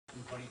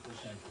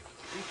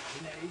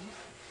Isn't that easy?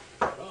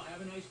 Well,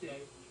 have a nice day.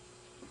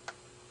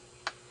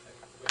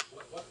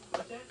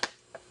 What's that?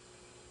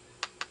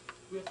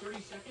 We have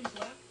 30 seconds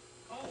left?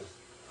 Oh.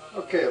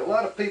 Okay, a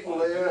lot of people,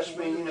 they ask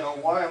me, you know,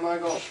 why am I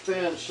going to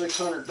spend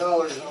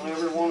 $600 on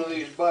every one of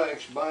these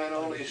bikes buying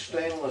all these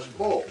stainless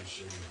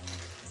bolts?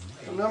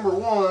 So number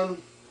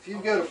one, if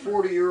you've got a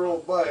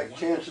 40-year-old bike,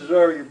 chances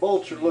are your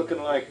bolts are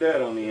looking like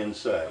that on the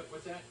inside.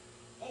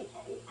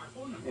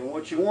 And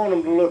what you want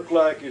them to look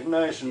like is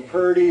nice and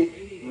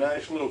pretty,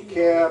 nice little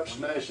caps,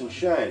 nice and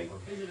shiny.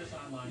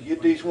 You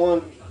get these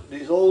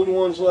old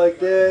ones like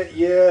that,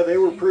 yeah, they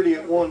were pretty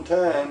at one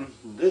time.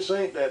 This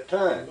ain't that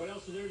time.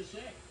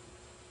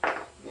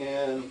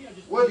 And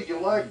whether you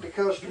like the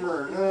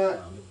customer or not,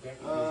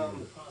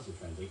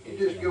 you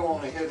just go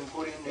on ahead and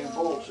put in new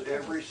bolts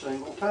every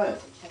single time.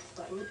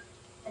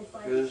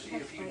 Because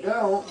if you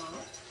don't,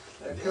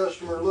 that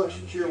customer looks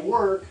at your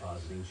work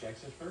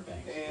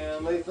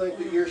and they think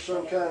that you're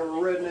some kind of a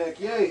redneck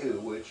yahoo,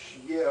 which,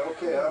 yeah,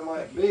 okay, I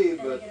might be,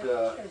 but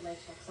I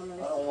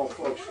don't want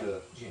folks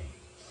to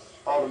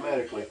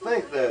automatically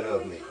think that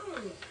of me.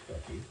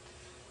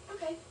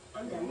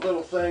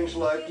 Little things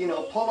like, you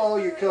know, pull all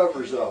your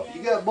covers off.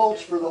 You got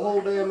bolts for the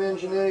whole damn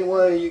engine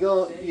anyway. You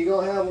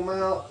gonna have them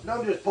out.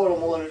 Don't just pull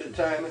them one at a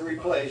time and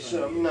replace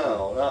them.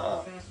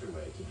 No,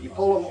 You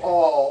pull them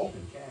all,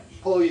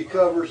 pull your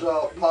covers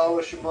off,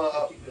 polish them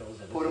up,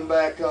 put them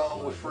back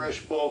on with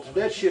fresh bolts.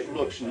 That shit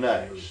looks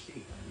nice.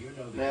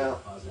 Now,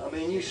 I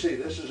mean, you see,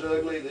 this is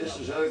ugly, this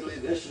is ugly,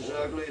 this is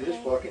ugly. This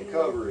fucking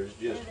cover is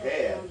just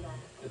bad.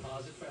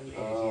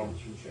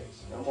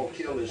 I'm gonna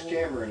kill this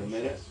camera in a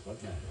minute.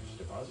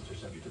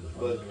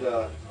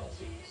 But,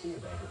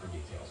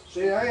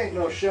 see, I ain't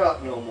no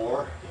shop no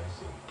more.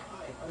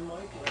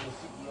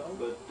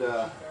 But,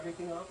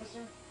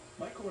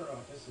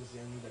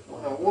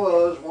 when I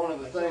was, one of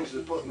the things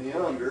that put me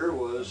under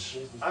was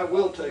I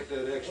will take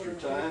that extra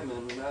time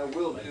and I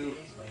will do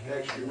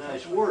extra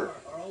nice work.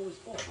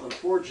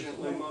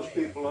 Unfortunately, most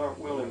people aren't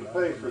willing to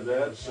pay for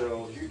that,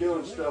 so if you're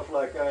doing stuff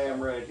like I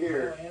am right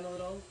here,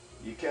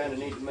 you kind of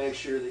need to make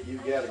sure that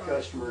you've got a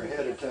customer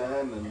ahead of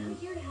time, and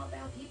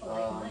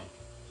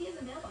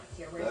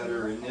that,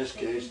 or in this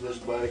case, this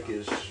bike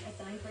is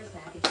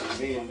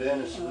me and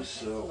Dennis's,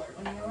 so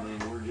I mean,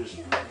 we're just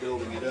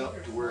building it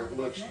up to where it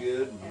looks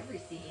good. And,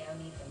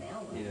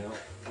 you know,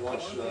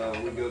 once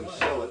we go to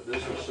sell it,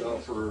 this will sell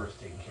for,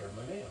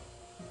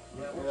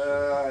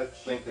 I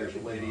think there's a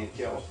lady in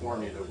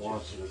California that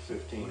wants it at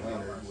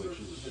 $1,500, which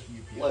is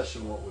less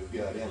than what we've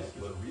got in it,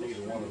 but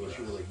neither one of us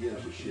really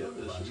gives a shit.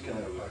 This is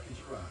kind of a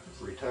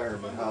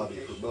retirement hobby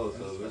for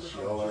both of us.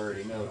 Y'all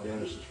already know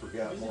Dennis has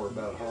forgot more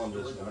about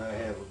Hondas than I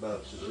have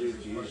about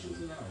Suzuki's.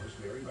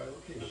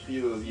 And a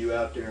few of you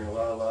out there in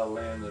La La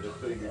Land that have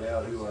figured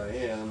out who I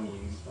am,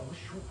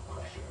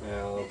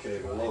 okay,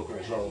 the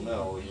locals all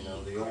know, you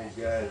know, the old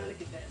guy that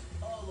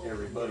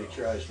everybody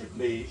tries to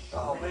beat.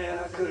 Oh man,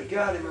 I could have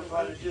got him if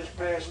I'd have just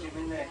passed him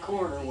in that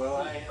corner. Well,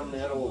 I am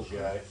that old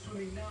guy,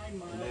 and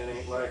that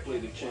ain't likely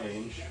to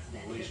change,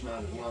 at least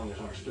not as long as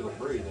I'm still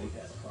breathing.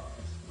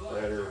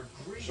 That or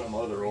some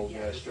other old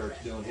guy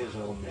starts doing his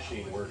own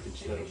machine work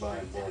instead of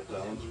buying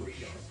bolt-ons,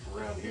 which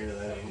around here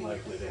that ain't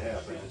likely to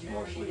happen. It's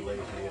mostly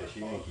lazy-ass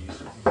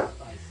Yankees.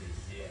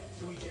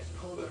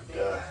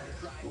 But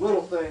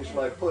little things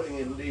like putting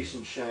in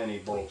decent shiny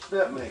bolts,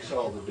 that makes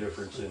all the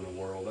difference in the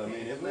world. I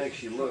mean, it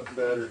makes you look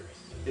better.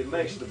 It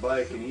makes the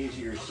bike an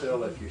easier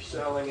sell if you're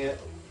selling it.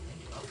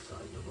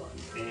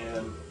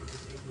 And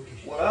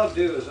what I'll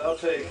do is I'll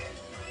take,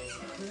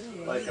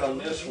 like on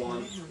this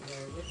one,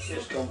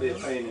 it's going to be a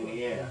pain in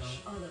the ass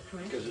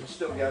because it's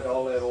still got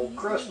all that old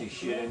crusty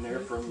shit in there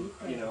from,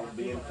 you know,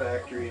 being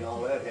factory and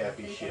all that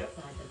happy shit.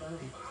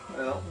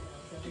 Well,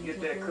 to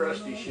get that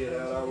crusty shit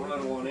out, I'll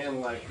run one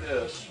in like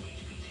this,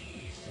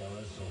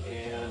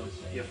 and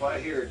if I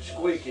hear it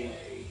squeaking,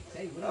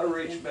 I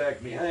reach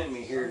back behind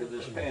me here to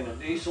this pan of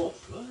diesel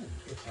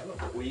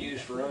that we use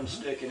for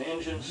unsticking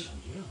engines,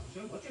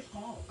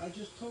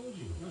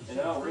 and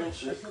I'll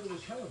rinse it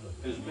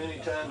as many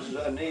times as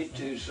I need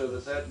to so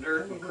that that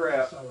dirt and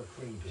crap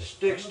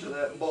sticks to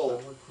that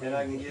bolt and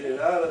I can get it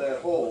out of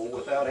that hole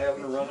without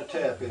having to run a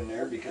tap in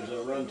there, because I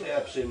run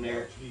taps in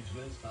there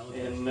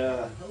and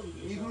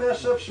you can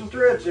mess up some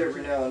threads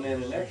every now and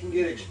then, and that can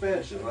get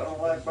expensive. I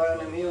don't like buying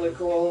them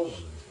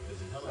helicoils.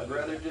 I'd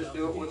rather just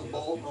do it with a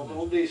bolt and a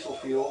little diesel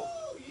fuel.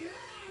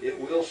 It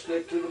will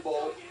stick to the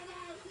bolt.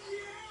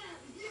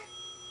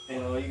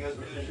 And all you got to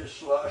do is just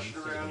slosh it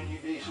around in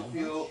your diesel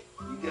fuel.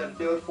 You got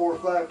to do it 4 or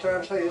 5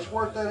 times. Hey, it's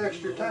worth that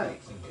extra time.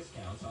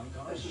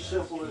 It's as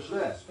simple as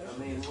that. I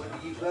mean, whether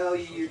you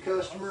value your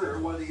customer or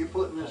whether you're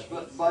putting this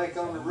bike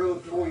on the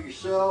road for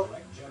yourself,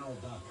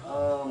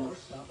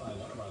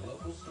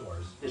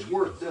 it's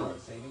worth doing.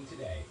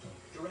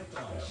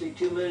 I see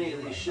too many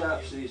of these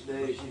shops these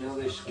days, you know,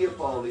 they skip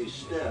all these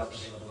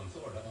steps.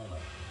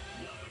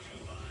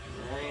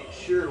 I ain't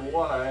sure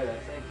why. I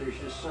think there's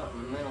just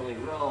something mentally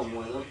wrong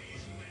with them.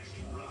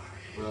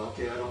 Well,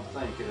 okay, I don't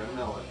think it, I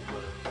know it,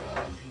 but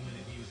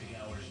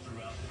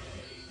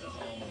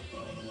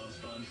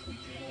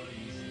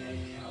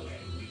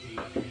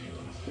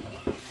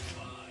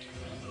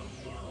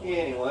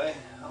Anyway,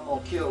 I'm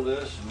going to kill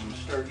this and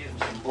start getting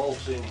some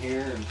bolts in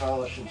here and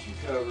polishing some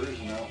covers,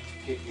 and I'll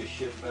kick this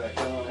shit back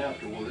on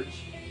afterwards.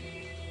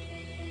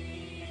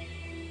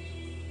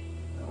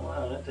 Oh,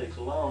 wow, that takes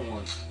a long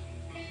one.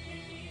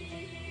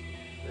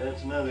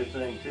 That's another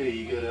thing too,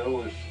 you got to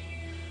always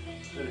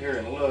sit here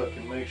and look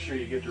and make sure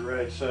you get the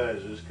right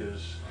sizes,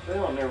 because they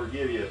don't never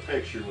give you a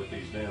picture with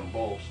these damn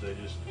bolts. They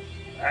just,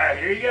 ah,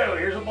 here you go,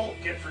 here's a bolt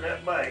kit for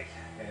that bike.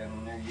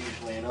 And they're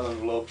usually in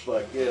envelopes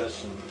like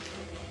this. And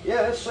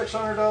yeah, it's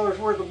 $600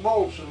 worth of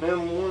bolts in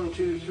them 1,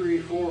 2, 3,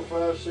 4,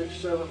 5, 6,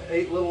 7,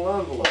 8 little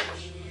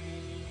envelopes.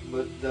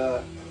 But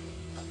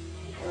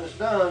when it's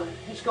done,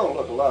 it's going to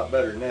look a lot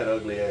better than that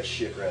ugly ass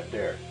shit right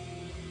there.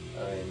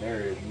 I mean,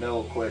 there is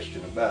no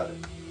question about it.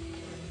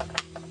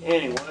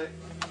 Anyway,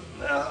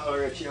 I'll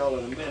holler at y'all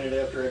in a minute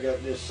after I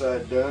got this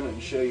side done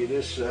and show you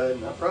this side,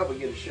 and I'll probably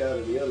get a shot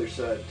of the other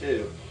side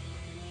too.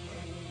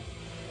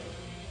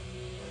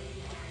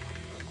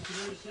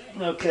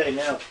 Okay,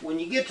 now when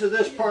you get to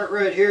this part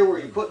right here where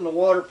you're putting the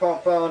water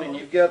pump on and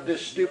you've got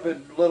this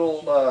stupid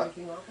little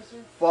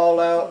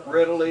fallout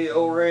readily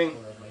O-ring,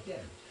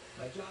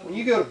 when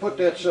you go to put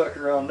that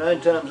sucker on,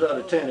 9 times out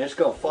of 10 it's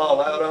going to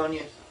fall out on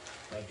you.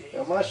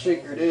 Now my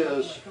secret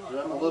is,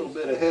 that I'm a little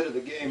bit ahead of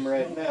the game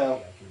right now,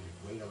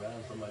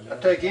 I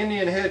take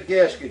Indian head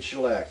gasket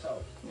shellac,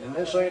 and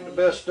this ain't the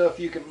best stuff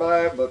you can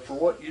buy, but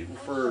for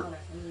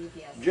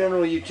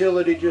general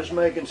utility, just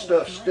making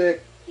stuff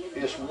stick,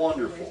 it's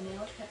wonderful.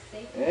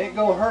 It ain't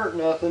gonna hurt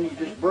nothing. You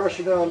just brush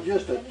it on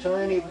just a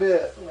tiny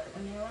bit.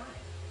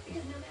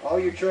 All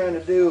you're trying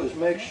to do is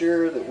make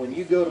sure that when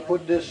you go to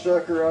put this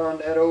sucker on,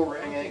 that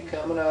O-ring ain't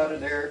coming out of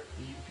there,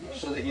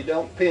 so that you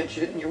don't pinch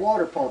it and your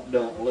water pump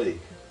don't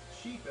leak.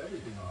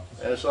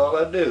 That's all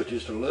I do,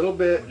 just a little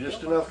bit,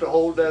 just enough to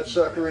hold that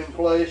sucker in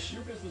place.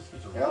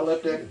 I'll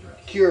let that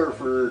cure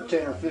for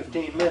 10 or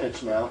 15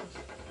 minutes now.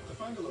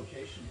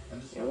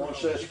 And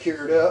once that's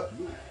cured up,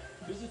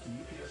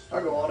 I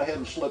go on ahead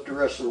and slip the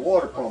rest of the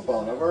water pump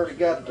on. I've already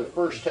got the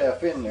first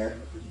half in there.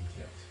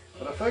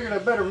 But I figured I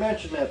better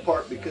mention that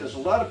part, because a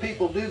lot of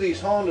people do these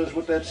Hondas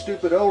with that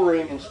stupid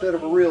O-ring instead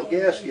of a real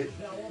gasket.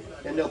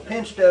 And they'll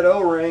pinch that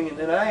O-ring, and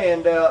then I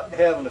end out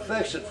having to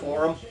fix it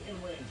for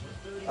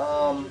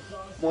them.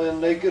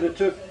 When they could have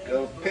took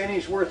a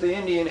penny's worth of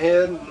Indian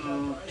head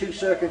and 2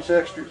 seconds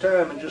extra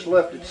time and just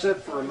left it sit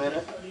for a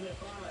minute.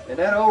 And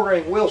that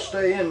O-ring will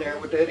stay in there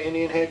with that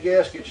Indian head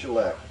gasket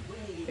shellac.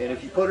 And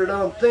if you put it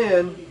on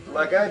thin,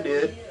 like I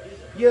did,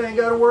 you ain't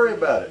got to worry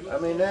about it. I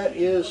mean, that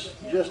is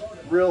just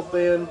real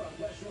thin.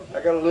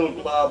 I got a little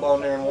glob on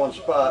there in one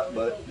spot,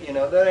 but you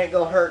know, that ain't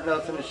gonna hurt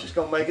nothing. It's just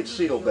gonna make it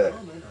seal better.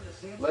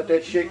 Let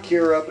that shit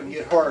cure up and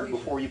get hard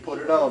before you put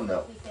it on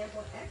though.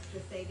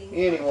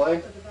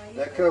 Anyway,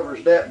 that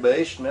covers that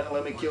base. Now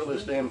let me kill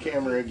this damn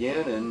camera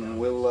again, and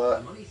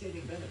we'll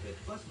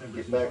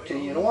get back to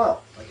you in a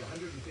while.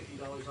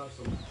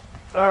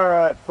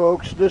 Alright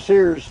folks, this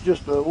here is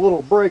just a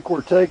little break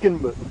we're taking,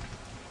 but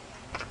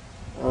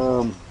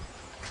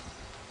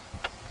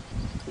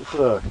it's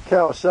a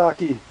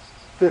Kawasaki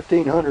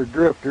 1500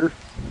 drifter.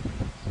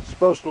 It's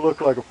supposed to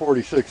look like a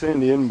 46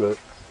 Indian, but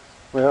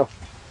well,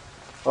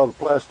 all the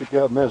plastic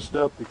got messed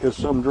up because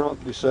some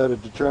drunk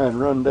decided to try and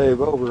run Dave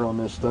over on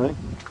this thing.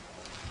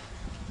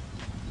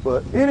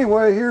 But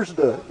anyway, here's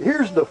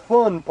the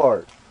fun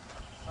part.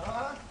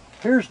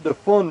 Here's the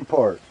fun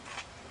part.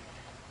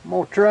 I'm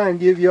gonna try and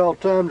give y'all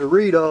time to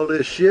read all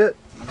this shit.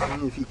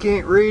 And if you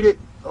can't read it,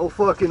 oh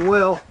fucking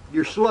well,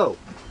 you're slow.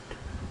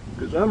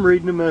 Because I'm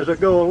reading them as I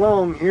go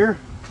along here.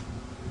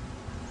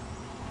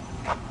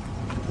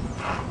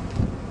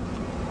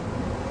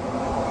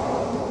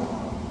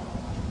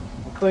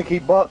 I think he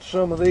bought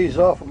some of these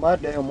off of my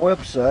damn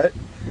website.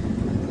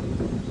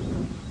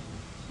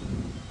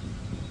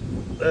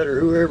 That or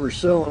whoever's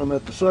selling them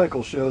at the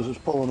cycle shows is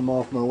pulling them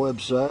off my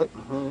website.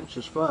 Which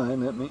is fine.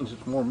 That means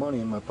it's more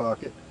money in my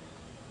pocket.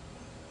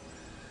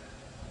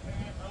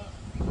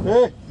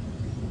 Hey.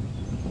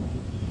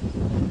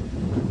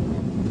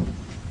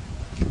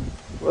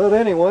 But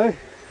anyway,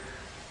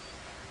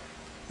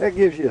 that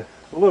gives you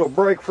a little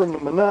break from the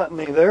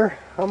monotony there.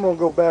 I'm going to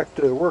go back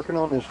to working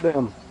on this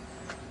damn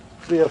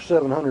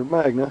CF700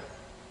 Magna.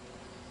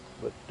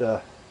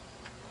 But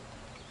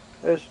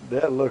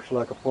that looks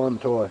like a fun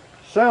toy.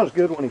 Sounds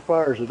good when he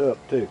fires it up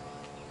too.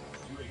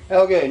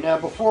 Okay, now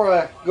before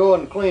I go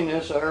and clean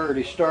this, I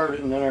already started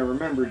and then I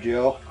remembered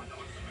y'all.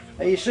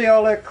 Now you see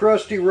all that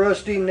crusty,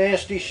 rusty,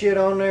 nasty shit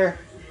on there?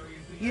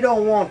 You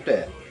don't want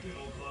that.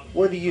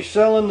 Whether you're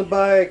selling the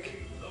bike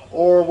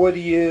or whether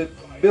you're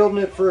building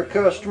it for a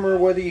customer,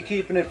 whether you're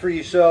keeping it for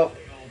yourself,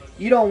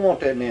 you don't want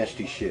that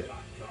nasty shit.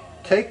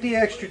 Take the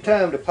extra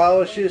time to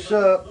polish this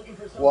up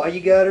while you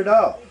got it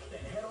off.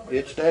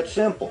 It's that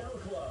simple.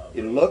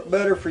 It'll look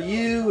better for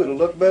you, it'll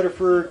look better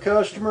for a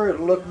customer,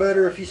 it'll look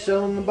better if you're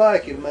selling the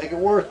bike, it'll make it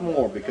worth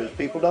more because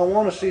people don't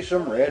want to see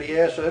some ratty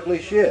ass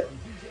ugly shit.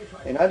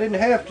 And I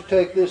didn't have to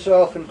take this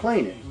off and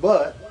clean it,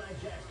 but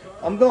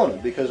I'm gonna,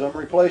 because I'm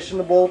replacing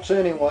the bolts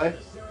anyway.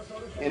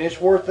 And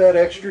it's worth that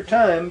extra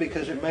time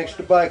because it makes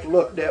the bike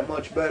look that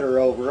much better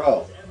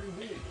overall.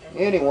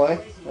 Anyway,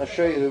 I'll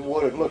show you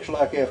what it looks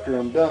like after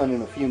I'm done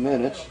in a few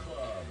minutes.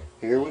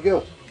 Here we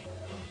go.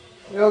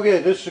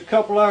 Okay, this is a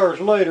couple hours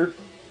later,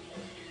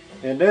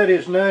 and that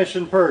is nice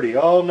and pretty,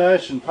 all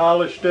nice and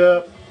polished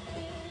up.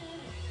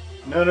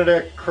 None of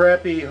that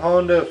crappy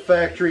Honda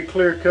factory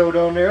clear coat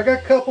on there. I got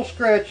a couple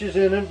scratches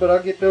in it, but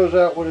I'll get those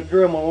out with a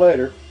Dremel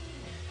later.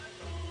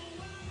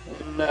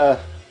 And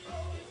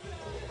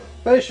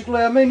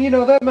basically, I mean, you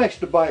know, that makes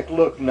the bike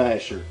look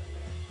nicer.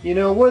 You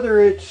know,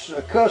 whether it's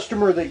a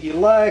customer that you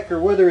like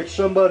or whether it's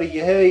somebody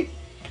you hate,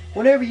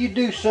 whenever you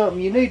do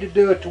something, you need to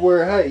do it to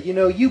where, hey, you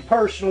know, you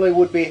personally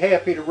would be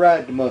happy to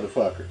ride the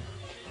motherfucker.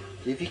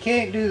 If you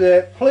can't do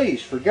that,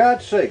 please, for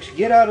God's sakes,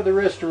 get out of the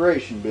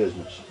restoration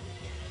business.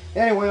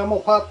 Anyway, I'm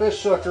going to pop this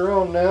sucker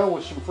on now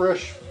with some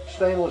fresh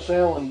stainless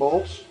Allen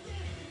bolts,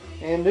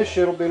 and this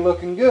shit'll be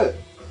looking good.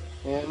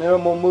 And then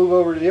I'm going to move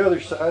over to the other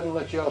side and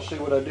let y'all see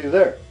what I do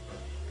there.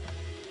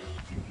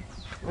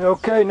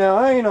 Okay, now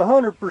I ain't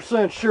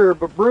 100% sure,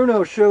 but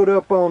Bruno showed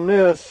up on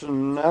this,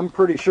 and I'm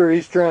pretty sure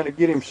he's trying to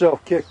get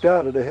himself kicked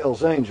out of the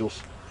Hells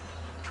Angels.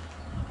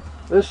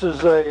 This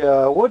is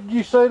a, what did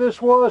you say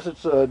this was?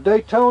 It's a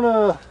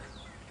Daytona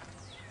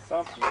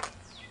something.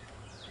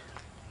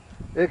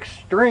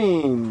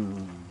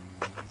 Extreme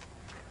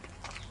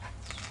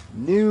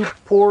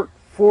Newport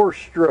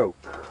 4-stroke.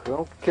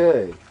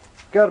 Okay,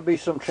 got to be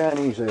some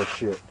Chinese ass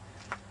shit.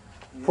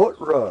 Foot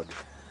rug.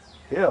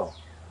 Hell.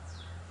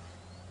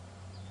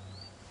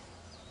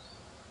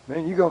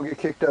 Man, you're going to get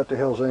kicked out to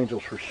Hells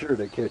Angels for sure.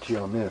 They catch you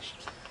on this.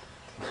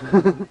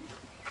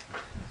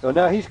 So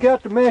now he's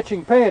got the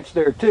matching pants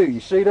there too. You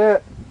see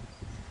that?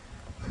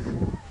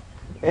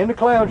 And the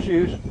clown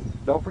shoes.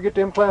 Don't forget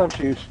them clown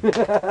shoes.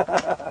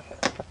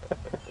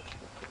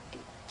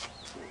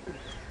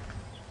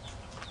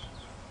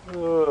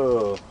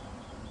 Oh.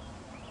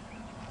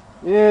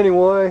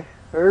 Anyway,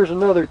 there's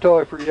another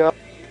toy for y'all.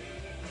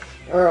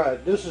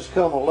 Alright, this has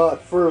come a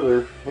lot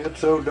further. It's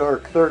so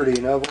dark 30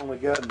 and I've only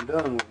gotten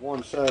done with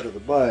one side of the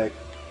bike.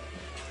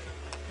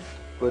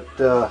 But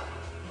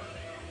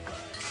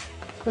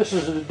this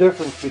is the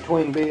difference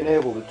between being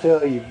able to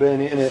tell you've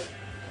been in it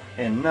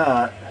and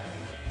not.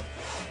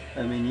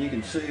 I mean, you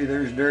can see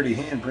there's dirty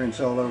handprints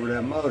all over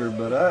that motor,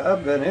 but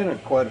I've been in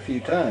it quite a few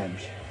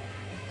times.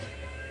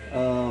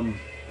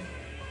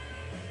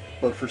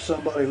 But for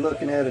somebody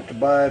looking at it to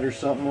buy it or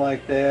something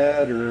like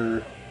that,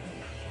 or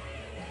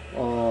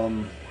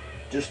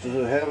just to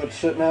have it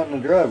sitting out in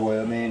the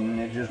driveway, I mean,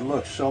 it just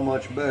looks so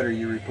much better.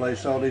 You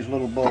replace all these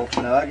little bolts.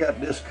 Now I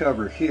got this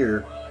cover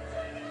here,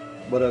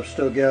 but I've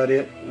still got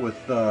it with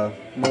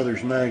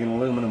Mother's Mag and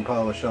aluminum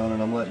polish on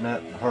it. I'm letting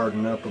that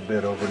harden up a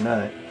bit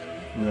overnight,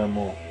 and then I'm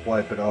going to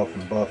wipe it off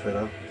and buff it.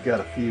 I've got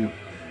a few,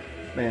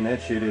 man,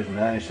 that shit is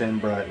nice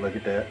and bright. Look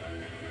at that.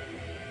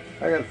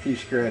 I got a few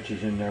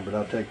scratches in there, but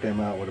I'll take them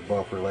out with a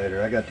buffer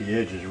later. I got the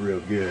edges real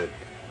good.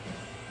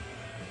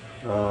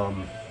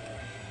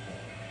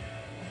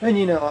 And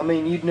you know, I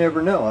mean, you'd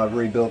never know. I've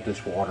rebuilt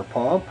this water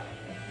pump.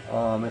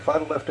 If I'd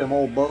have left them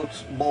old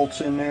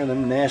bolts in there,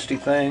 them nasty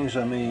things,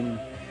 I mean,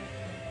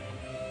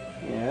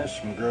 yeah, that's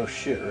some gross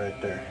shit right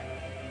there.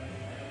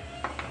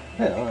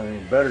 Yeah, I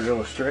mean, better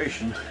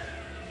illustration.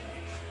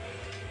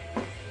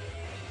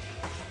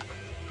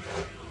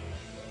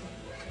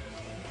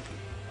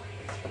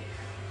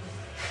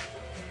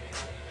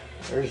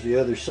 There's the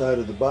other side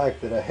of the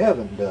bike that I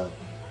haven't done.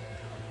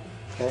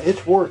 Now,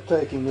 it's worth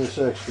taking this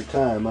extra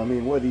time. I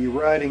mean, whether you're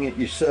riding it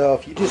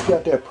yourself, you just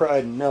got that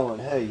pride in knowing,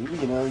 hey,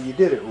 you know, you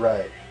did it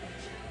right.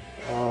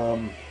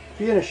 If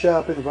you're in a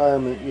shop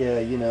environment, yeah,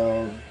 you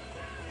know,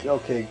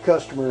 okay,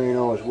 customer ain't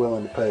always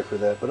willing to pay for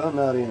that, but I'm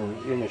not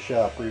in a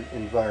shop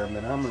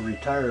environment. I'm a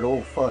retired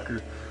old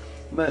fucker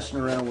messing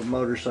around with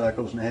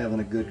motorcycles and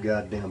having a good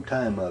goddamn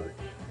time of it.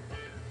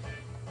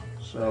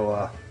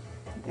 So,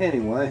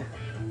 anyway,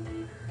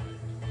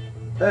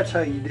 that's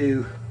how you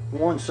do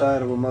one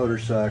side of a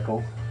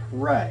motorcycle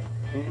right.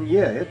 And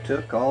yeah, it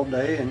took all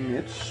day, and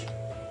it's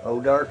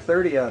dark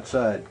 30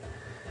 outside.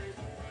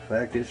 In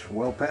fact, it's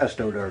well past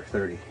dark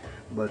 30.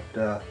 But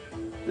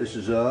this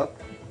is up,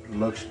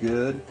 looks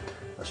good.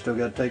 I still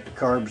got to take the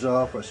carbs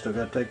off. I still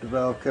got to take the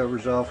valve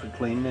covers off and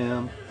clean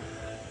them.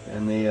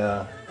 And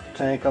the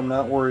tank I'm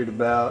not worried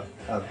about.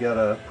 I've got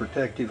a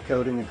protective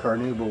coating of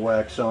carnauba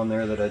wax on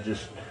there that I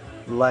just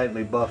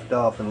lightly buffed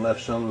off and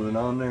left some of it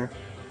on there.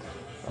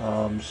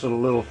 So the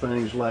little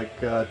things like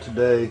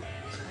today,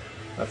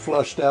 I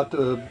flushed out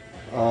the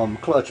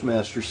clutch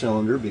master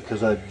cylinder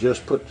because I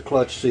just put the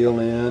clutch seal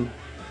in.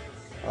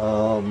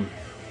 And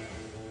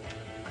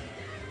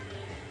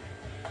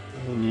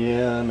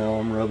yeah, I know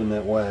I'm rubbing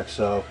that wax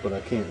off, but I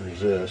can't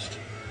resist.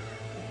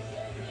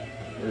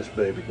 This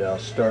baby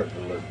doll's starting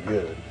to look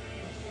good.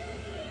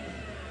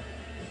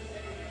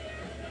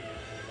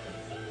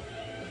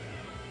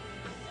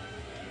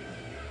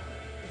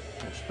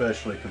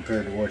 Especially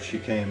compared to what she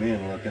came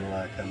in looking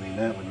like. I mean,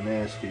 that was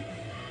nasty.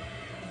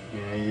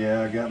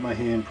 Yeah, I got my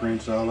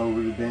handprints all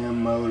over the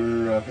damn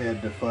motor. I've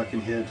had the fucking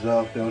heads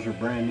off. Those are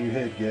brand new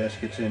head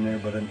gaskets in there,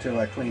 but until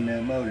I clean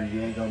that motor,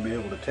 you ain't gonna be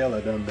able to tell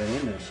I done been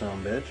in that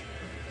sumbitch.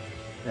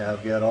 Now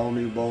I've got all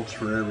new bolts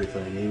for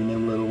everything, even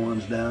them little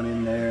ones down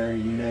in there,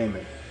 you name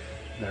it.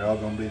 They're all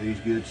gonna be these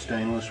good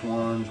stainless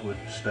ones with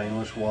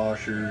stainless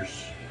washers.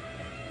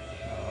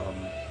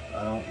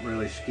 I don't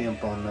really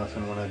skimp on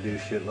nothing when I do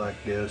shit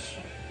like this.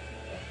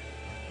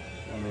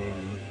 I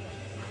mean,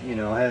 you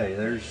know, hey,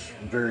 there's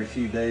very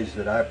few days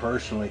that I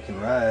personally can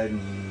ride,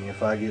 and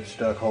if I get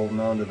stuck holding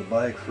on to the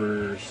bike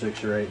for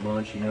 6 or 8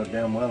 months, you know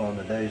damn well on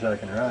the days I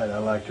can ride, I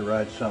like to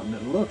ride something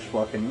that looks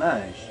fucking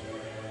nice.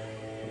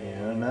 You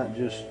know, not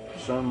just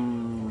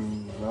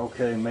some,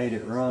 okay, made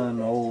it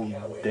run old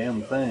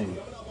damn thing.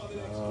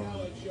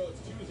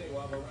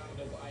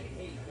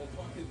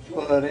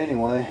 But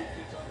anyway,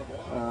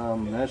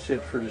 that's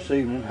it for this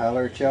evening.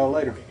 Holler at y'all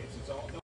later.